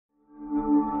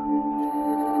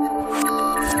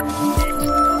Hello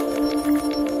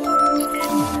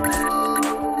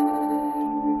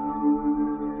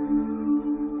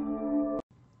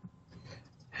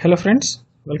friends,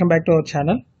 welcome back to our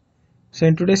channel. So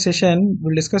in today's session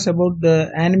we'll discuss about the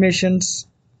animations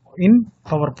in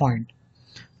PowerPoint.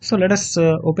 So let us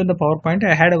open the PowerPoint.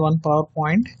 I had one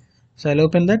PowerPoint, so I'll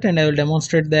open that and I will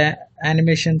demonstrate the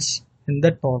animations in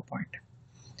that PowerPoint.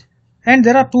 And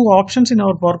there are two options in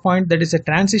our PowerPoint, that is the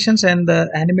transitions and the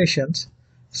animations.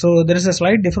 So there is a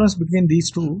slight difference between these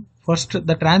two. First,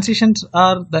 the transitions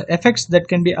are the effects that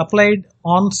can be applied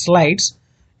on slides,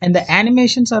 and the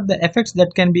animations are the effects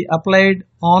that can be applied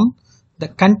on the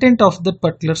content of the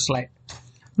particular slide.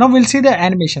 Now we'll see the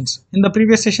animations. In the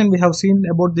previous session we have seen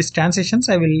about these transitions.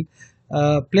 I will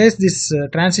place this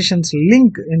transitions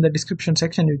link in the description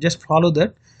section. You just follow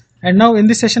that. And now in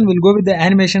this session we'll go with the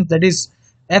animations, that is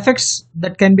effects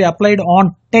that can be applied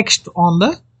on text on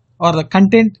the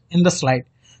content in the slide.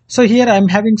 So here I am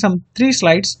having some 3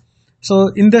 slides. So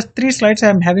in the 3 slides I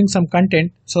am having some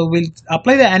content. So we'll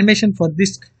apply the animation for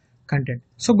this content.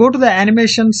 So go to the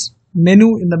animations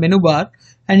menu in the menu bar,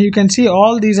 and you can see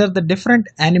all these are the different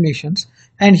animations.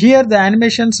 And here the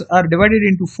animations are divided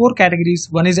into 4 categories.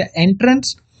 One is the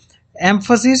entrance,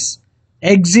 emphasis,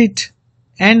 exit,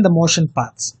 and the motion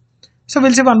paths. So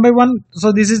we'll see one by one.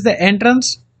 So this is the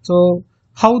entrance. So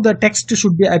how the text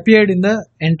should be appeared in the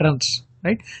entrance,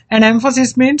 right? And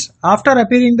emphasis means after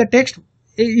appearing the text,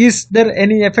 is there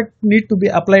any effect need to be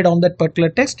applied on that particular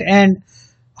text, and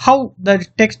how the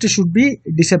text should be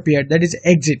disappeared, that is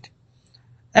exit.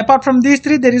 Apart from these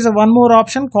 3, there is one more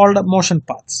option called motion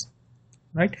paths,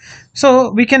 right?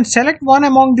 So we can select one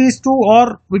among these 2,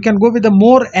 or we can go with the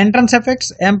more entrance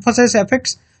effects, emphasis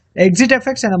effects, exit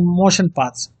effects, and a motion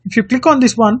paths. If you click on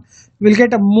this one, we'll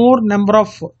get a more number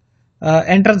of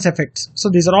entrance effects. So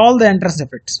these are all the entrance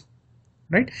effects,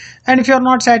 right? And if you are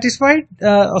not satisfied,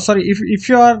 if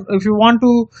you want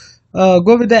to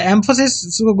go with the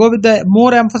emphasis, so go with the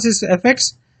more emphasis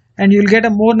effects, and you'll get a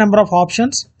more number of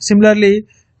options. Similarly,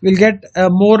 we'll get a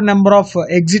more number of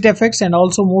exit effects and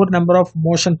also more number of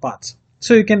motion paths.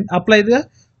 So you can apply the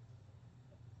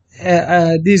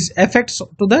these effects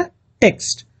to the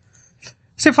text.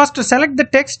 So first, select the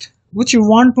text which you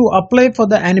want to apply for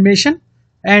the animation,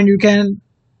 and you can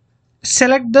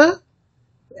select the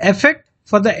effect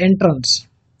for the entrance,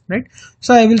 right?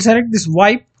 So I will select this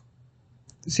wipe.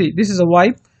 See, this is a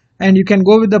wipe, and you can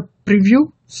go with the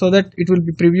preview so that it will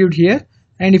be previewed here.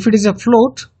 And if it is a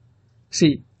float,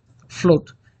 see,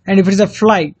 float. And if it is a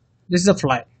fly, this is a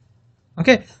fly.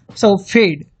 Okay, so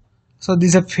fade. So this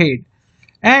is a fade.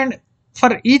 And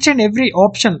for each and every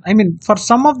option, I mean for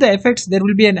some of the effects there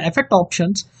will be an effect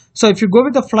options. So if you go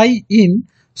with the fly in,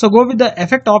 so go with the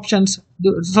effect options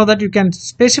so that you can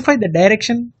specify the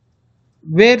direction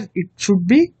where it should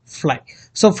be fly.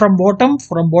 So from bottom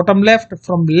left,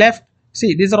 from left,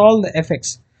 see, these are all the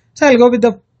effects. So I'll go with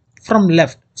the from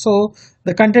left. So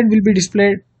the content will be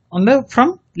displayed on the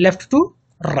from left to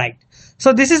right.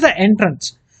 So this is the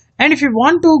entrance. And if you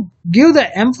want to give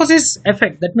the emphasis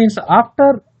effect, that means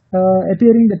after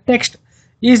appearing the text,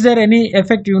 is there any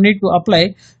effect you need to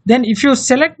apply? Then if you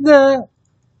select the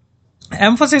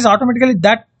emphasis, automatically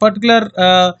that particular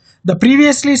the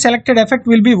previously selected effect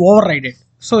will be overridden.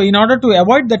 So in order to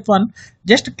avoid that one,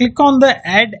 just click on the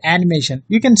add animation.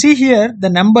 You can see here the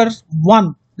number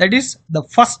 1, that is the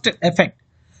first effect.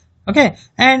 Okay,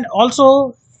 and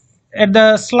also at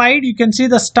the slide you can see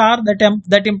the star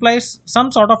that implies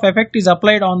some sort of effect is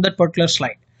applied on that particular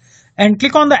slide. And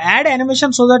click on the add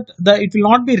animation so that it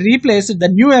will not be replaced, the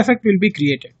new effect will be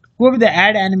created. Go with the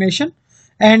add animation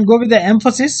and go with the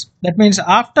emphasis. That means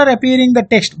after appearing the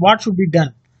text, what should be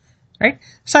done, right?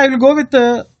 So I will go with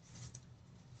the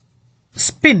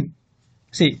spin.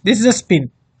 See, this is a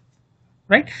spin,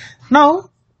 right? Now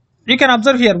you can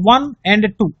observe here 1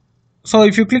 and 2. So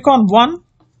if you click on 1,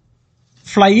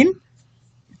 fly in,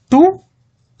 2,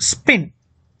 spin,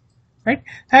 right?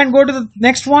 And go to the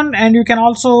next one, and you can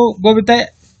also go with the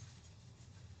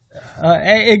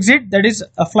exit, that is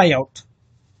a fly out.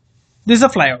 This is a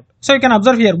fly out. So you can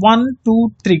observe here 1,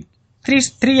 2, 3.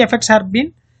 Three effects have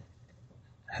been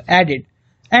added.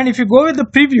 And if you go with the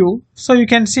preview, so you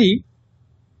can see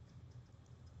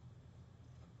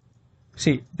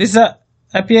this is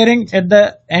appearing at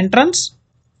the entrance,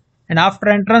 and after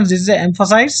entrance this is the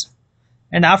emphasize,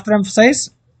 and after emphasize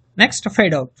next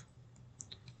fade out,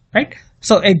 right?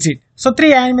 So exit. So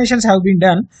 3 animations have been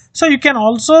done. So you can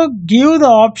also give the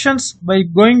options by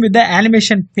going with the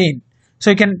animation pane.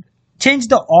 So you can change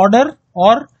the order,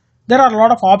 or there are a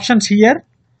lot of options here.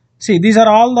 See, these are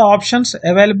all the options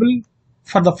available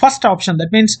for the first option,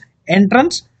 that means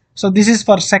entrance, So this is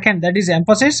for second, that is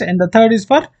emphasis, and the third is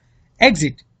for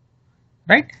exit,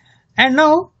 right? And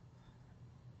now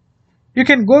you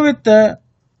can go with the,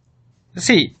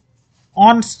 see,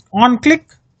 on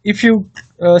click. If you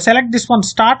select this one,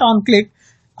 start on click,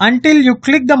 until you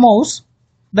click the mouse,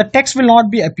 the text will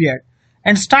not be appeared.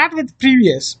 And start with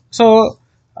previous, so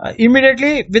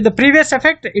immediately with the previous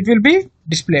effect it will be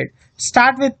displayed.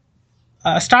 Start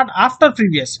after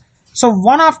previous, so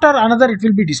one after another it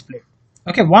will be displayed.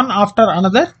 Okay, one after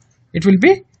another it will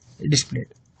be displayed.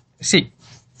 See,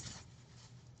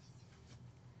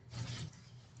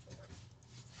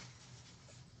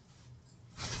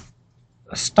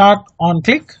 start on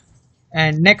click,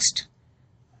 and next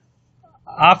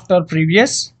after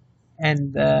previous,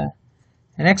 and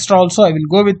next also I will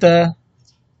go with the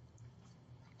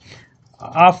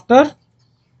after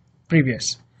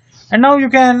previous. And now you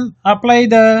can apply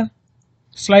the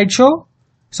slideshow,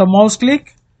 so mouse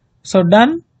click, so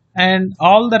done, and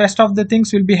all the rest of the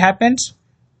things will be happens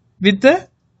with the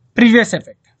previous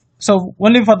effect. So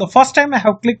only for the first time I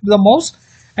have clicked the mouse,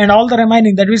 and all the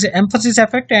remaining, that is emphasis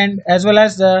effect and as well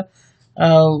as the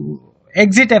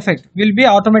exit effect, will be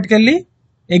automatically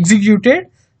executed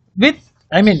with,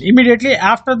 I mean, immediately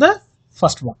after the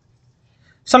first one.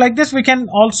 So like this we can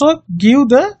also give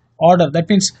the order, that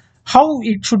means how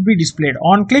it should be displayed,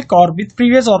 on click or with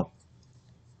previous or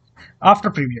after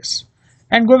previous.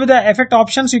 And go with the effect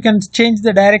options, you can change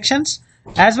the directions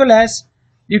as well as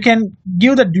you can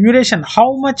give the duration,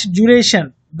 how much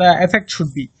duration the effect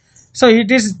should be. So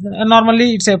it is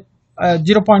normally it's a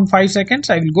 0.5 seconds.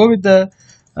 I will go with the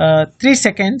 3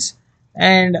 seconds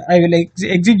and I will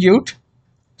execute.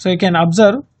 So you can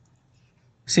observe,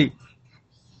 see,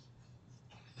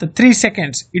 the 3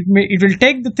 seconds, it will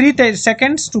take the 3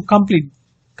 seconds to complete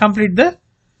the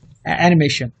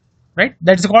animation, right?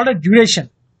 That's called a duration.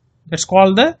 That's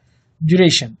called the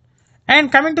duration.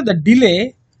 And coming to the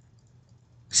delay,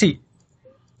 see,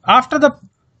 after the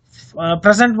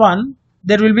present one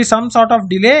there will be some sort of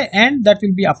delay and that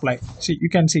will be applied. See, you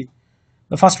can see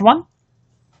the first one.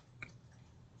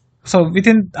 So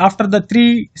within, after the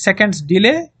 3 seconds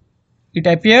delay it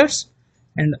appears,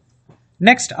 and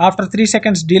next after 3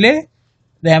 seconds delay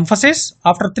the emphasis,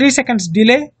 after 3 seconds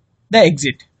delay the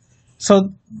exit.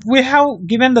 So we have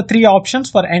given the 3 options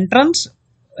for entrance,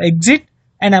 exit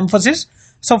and emphasis.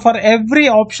 So for every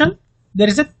option there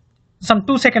is some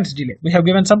 2 seconds delay. We have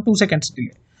given some 2 seconds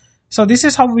delay. So this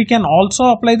is how we can also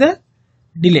apply the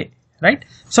delay, right?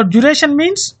 So duration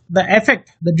means the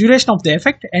effect, the duration of the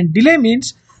effect, and delay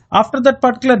means after that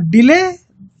particular delay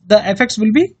the effects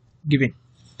will be given,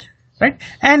 right?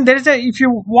 And there is a, if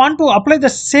you want to apply the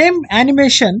same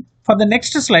animation for the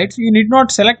next slides, you need not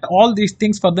select all these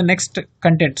things for the next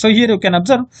content. So here you can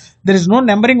observe there is no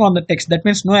numbering on the text, that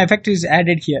means no effect is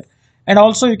added here. And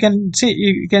also you can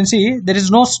see there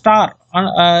is no star on,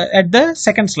 at the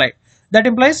second slide. That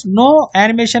implies no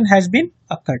animation has been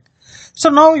occurred. So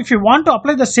now if you want to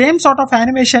apply the same sort of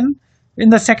animation in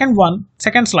the second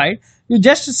slide, you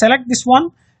just select this one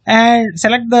and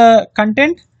select the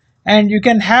content, and you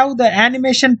can have the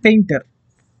animation painter,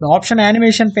 the option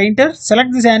animation painter.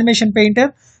 Select this animation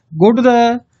painter, go to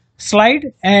the slide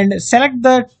and select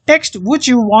the text which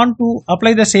you want to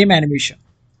apply the same animation.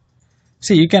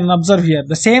 See, you can observe here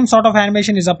the same sort of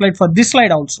animation is applied for this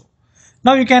slide also.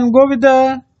 Now you can go with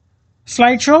the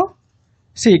slideshow.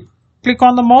 See, click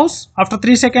on the mouse, after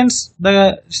 3 seconds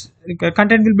the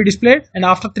content will be displayed, and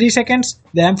after 3 seconds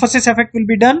the emphasis effect will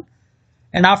be done,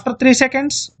 and after 3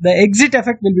 seconds the exit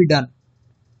effect will be done.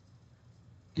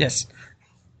 Yes,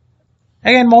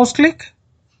 again mouse click,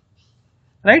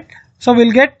 right? So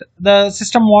we'll get the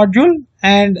system module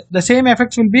and the same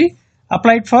effects will be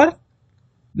applied for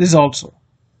this also.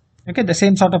 Okay, the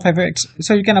same sort of effects.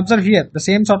 So you can observe here the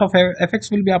same sort of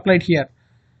effects will be applied here.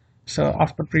 So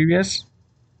after previous,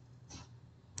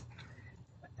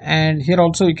 and here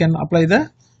also you can apply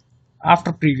the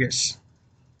after previous.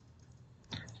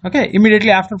 Okay,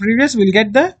 immediately after previous we'll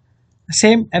get the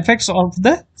same effects of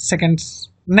the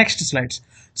next slides.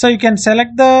 So you can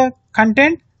select the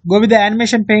content, go with the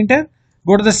animation painter,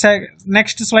 go to the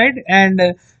next slide and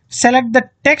select the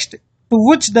text to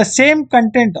which the same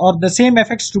content or the same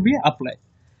effects to be applied.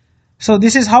 So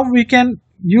this is how we can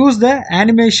use the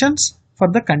animations for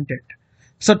the content.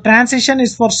 So transition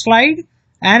is for slide,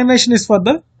 animation is for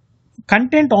the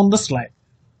content on the slide,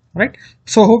 right?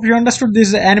 So hope you understood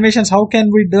these animations. How can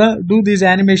we do these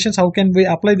animations? How can we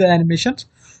apply the animations?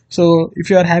 So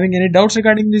if you are having any doubts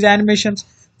regarding these animations,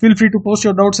 feel free to post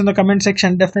your doubts in the comment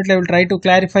section. Definitely I will try to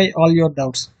clarify all your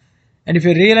doubts. And if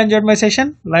you really enjoyed my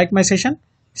session, like my session,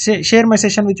 share my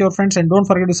session with your friends, and don't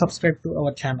forget to subscribe to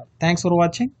our channel. Thanks for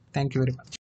watching. Thank you very much.